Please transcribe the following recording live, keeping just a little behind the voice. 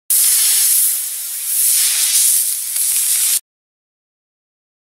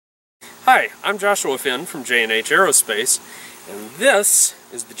Hi, I'm Joshua Finn from J&H Aerospace, and this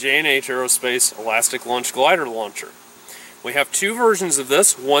is the J&H Aerospace Elastic Launch Glider Launcher. We have two versions of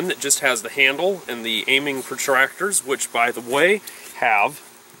this, one that just has the handle and the aiming protractors, which, by the way, have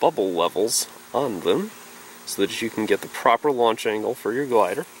bubble levels on them, so that you can get the proper launch angle for your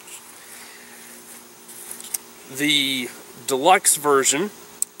glider. The deluxe version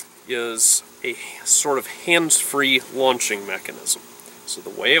is a sort of hands-free launching mechanism. So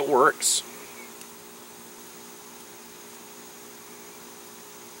the way it works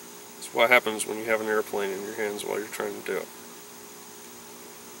is what happens when you have an airplane in your hands while you're trying to do it.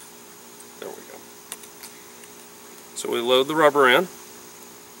 There we go. So we load the rubber in,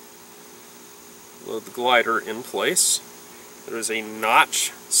 load the glider in place. There is a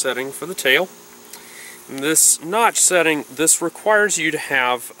notch setting for the tail. And this notch setting, this requires you to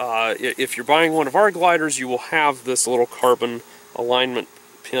have, if you're buying one of our gliders, you will have this little carbon alignment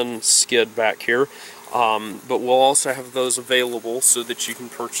pin skid back here, but we'll also have those available so that you can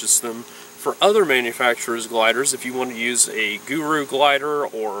purchase them for other manufacturers' gliders if you want to use a Guru glider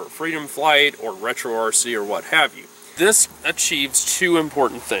or Freedom Flight or Retro RC or what have you. This achieves two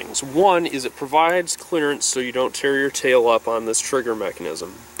important things. One is it provides clearance so you don't tear your tail up on this trigger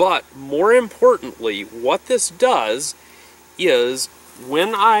mechanism, but more importantly, what this does is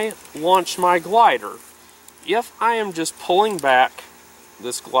when I launch my glider, if I am just pulling back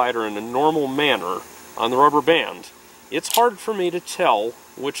this glider in a normal manner on the rubber band, it's hard for me to tell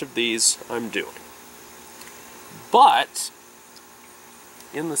which of these I'm doing. But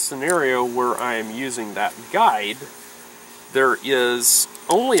in the scenario where I am using that guide, there is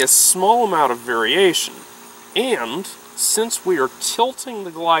only a small amount of variation, and since we are tilting the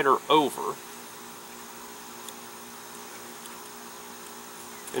glider over,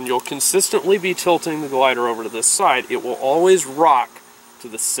 and you'll consistently be tilting the glider over to this side, it will always rock to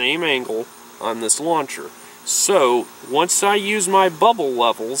the same angle on this launcher. So once I use my bubble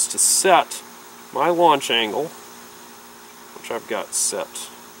levels to set my launch angle, which I've got set,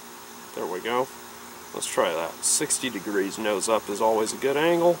 there we go, let's try that. 60 degrees nose up is always a good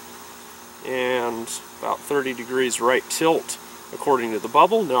angle, and about 30 degrees right tilt according to the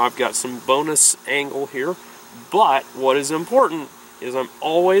bubble. Now I've got some bonus angle here, but what is important is I'm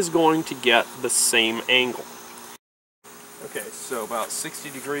always going to get the same angle. Okay, so about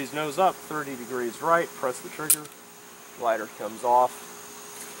 60 degrees nose up, 30 degrees right, press the trigger, glider comes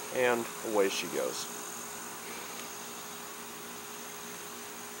off, and away she goes.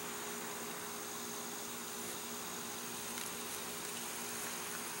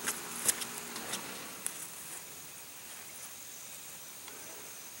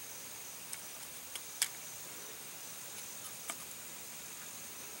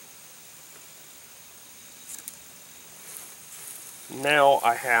 Now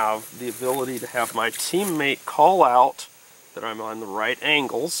I have the ability to have my teammate call out that I'm on the right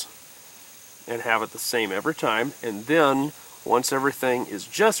angles and have it the same every time, and then once everything is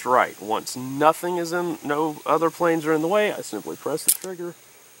just right, once nothing is in, no other planes are in the way, I simply press the trigger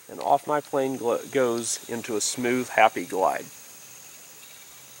and off my plane goes into a smooth, happy glide.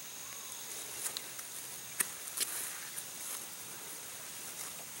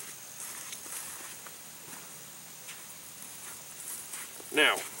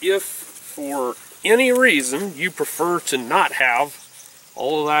 Now, if for any reason you prefer to not have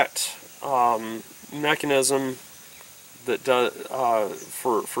all of that mechanism that does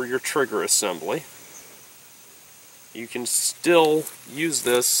for your trigger assembly, you can still use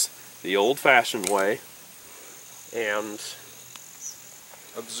this the old-fashioned way and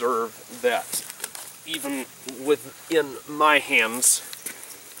observe that even within my hands,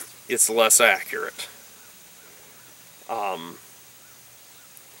 it's less accurate.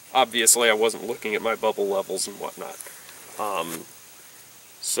 Obviously, I wasn't looking at my bubble levels and whatnot.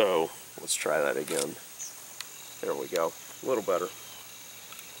 So, let's try that again. There we go. A little better.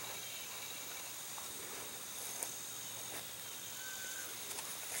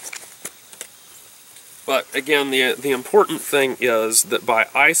 But again, the important thing is that by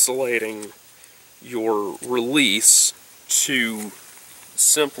isolating your release to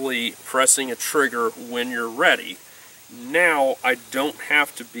simply pressing a trigger when you're ready, now I don't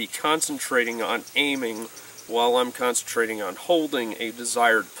have to be concentrating on aiming while I'm concentrating on holding a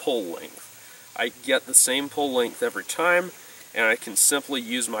desired pull length. I get the same pull length every time, and I can simply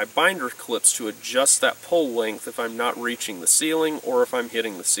use my binder clips to adjust that pull length if I'm not reaching the ceiling or if I'm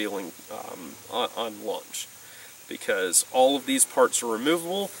hitting the ceiling on launch. Because all of these parts are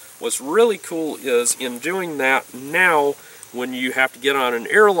removable. What's really cool is in doing that, now when you have to get on an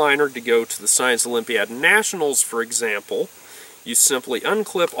airliner to go to the Science Olympiad Nationals, for example, You simply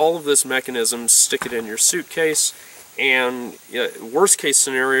unclip all of this mechanism, stick it in your suitcase, and worst case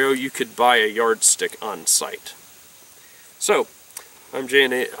scenario, you could buy a yardstick on site. So, I'm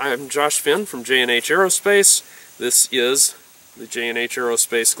Josh Finn from J&H Aerospace. This is the J&H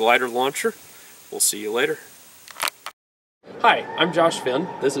Aerospace glider launcher. We'll see you later. Hi, I'm Josh Finn.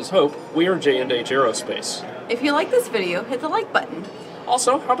 This is Hope. We are J&H Aerospace. If you like this video, hit the like button.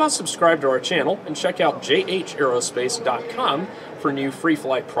 Also, how about subscribe to our channel and check out jhaerospace.com for new free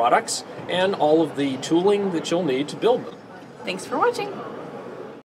flight products and all of the tooling that you'll need to build them. Thanks for watching.